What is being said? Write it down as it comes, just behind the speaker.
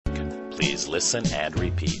Please listen and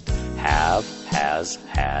repeat. Have, has,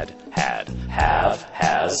 had, had. Have,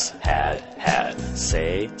 has, had.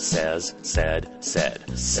 Say, says, said,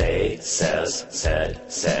 said. Say, says,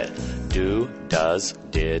 said, said. Do, does,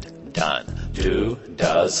 did, done. Do,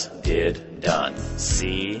 does, did, done.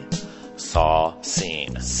 See, saw,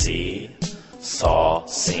 seen. See, saw,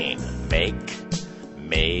 seen. Make,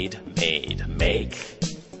 made, made. Make,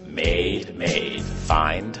 made, made.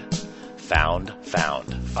 Find, found,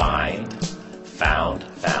 found. Find, found,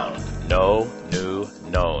 found. Know, knew,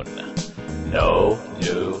 known. Know,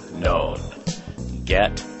 knew, known.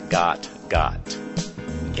 Get, got, got.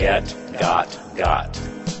 Get, got.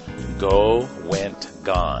 Go, went,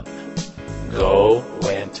 gone. Go,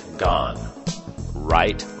 went, gone.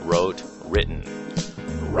 Write, wrote, written.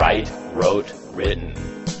 Write, wrote, written.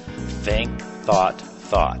 Think, thought,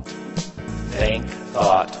 thought. Think,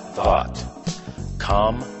 thought, thought.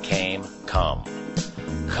 Come, came, come.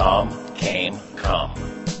 Come, came, come.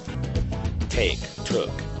 Take, took,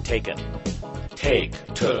 taken.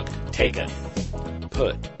 Take, took, taken.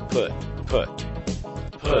 Put, put.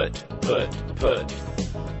 Put.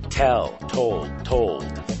 Tell, told, told.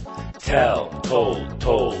 Tell,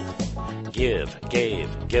 told. Give, gave,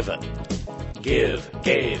 given. Give,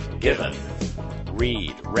 gave, given.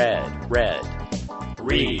 Read, read, read.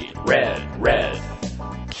 Read, read.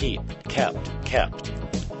 Keep, kept, kept.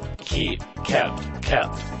 Keep, kept.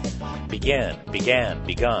 Begin, began,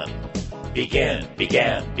 begun. Begin,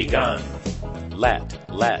 began, begun. Let.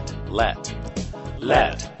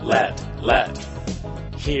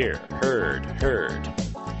 Hear, heard.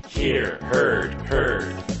 Hear, heard.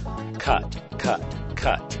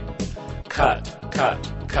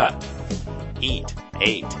 Cut. Eat,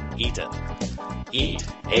 ate, eaten. Eat,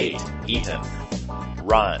 ate, eaten.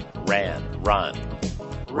 Run, ran. Run,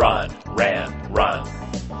 ran.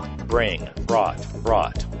 Bring, brought.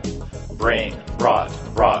 Bring, brought.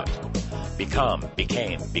 Become,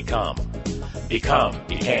 became. Become,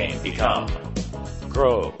 became.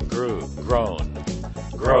 Grow, grew, grown.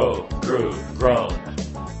 Grow, grew, grown.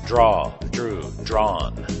 Draw, drew,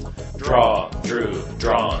 drawn. Draw, drew,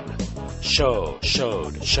 drawn. Show,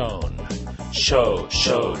 showed, shown. Show,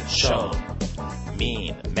 showed, shown.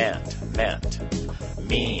 Mean, meant.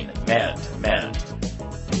 Mean, meant.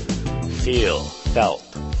 Feel, felt.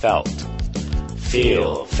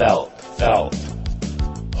 Feel, felt.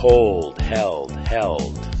 Hold, held.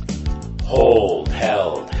 Hold,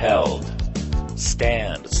 held.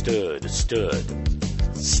 Stand, stood.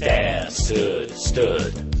 Stand,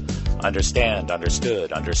 stood. Understand,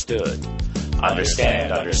 understood. Understand,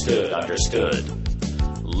 understood.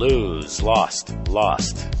 Lose, lost.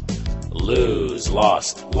 Lose,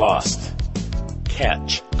 lost.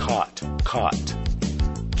 Catch, caught.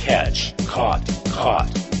 Catch, caught.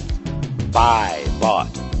 Buy, bought.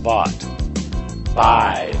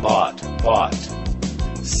 Buy, bought.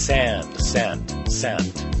 Send, sent.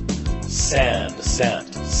 Send.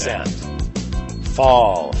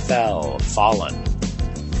 Fall, fell, fallen.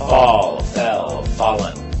 Fall, fell,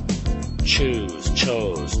 fallen. Choose,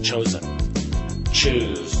 chose, chosen.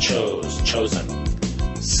 Choose, chose, chosen.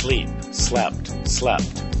 Sleep, slept.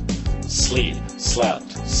 Sleep,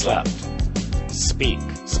 slept. Speak,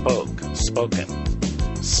 spoke, spoken.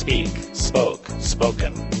 Speak,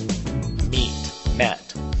 spoken. Meet,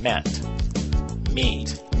 met.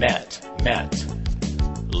 Meet, met.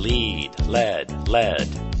 Lead, led.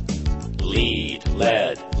 Lead,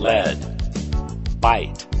 led.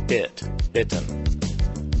 Bite, bitten.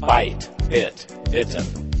 Bite, bitten.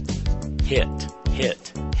 Hit.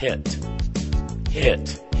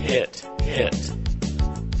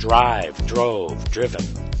 Drive, drove, driven.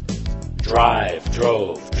 Drive,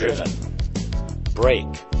 drove, driven. Break,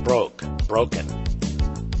 broke, broken.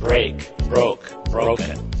 Break,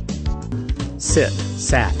 broken. Sit,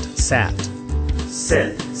 sat.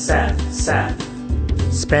 Sit, sat.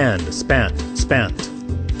 Spend, spent. Spent.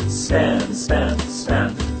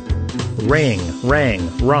 Ring,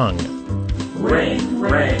 rang, rung. Ring,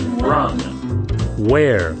 rung.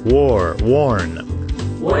 Wear, wore, worn.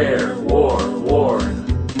 Wear, wore,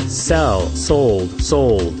 worn. Sell, sold.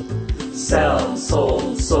 Sell,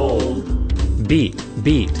 sold. Beat,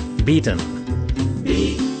 beaten.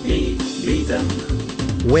 Beaten.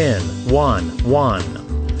 Win, won. Win,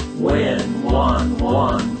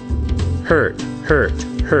 won. Hurt.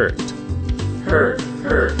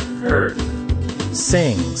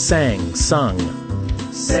 Sing, sang, sung.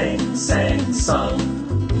 Sing, sung.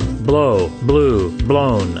 Blow, blew,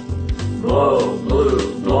 blown. Blow,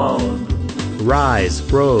 blew, blown. Rise,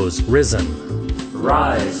 rose, risen.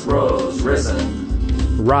 Rise, rose,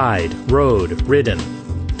 risen. Ride, rode, ridden.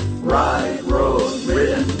 Ride, rode,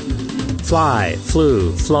 ridden. Fly,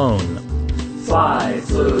 flew, flown. Fly,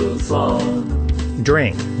 flew, flown.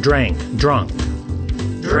 Drink, drank, drunk.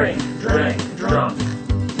 Drink, drank, drunk.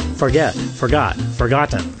 Forget, forgot,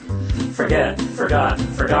 forgotten. Forget, forgot,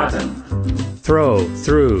 forgotten. Throw,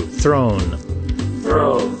 threw, thrown.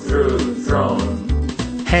 Throw, threw, thrown.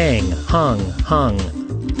 Hang, hung, hung.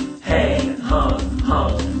 Hang, hung,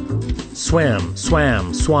 hung. Swim,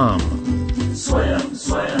 swam, swum. Swim,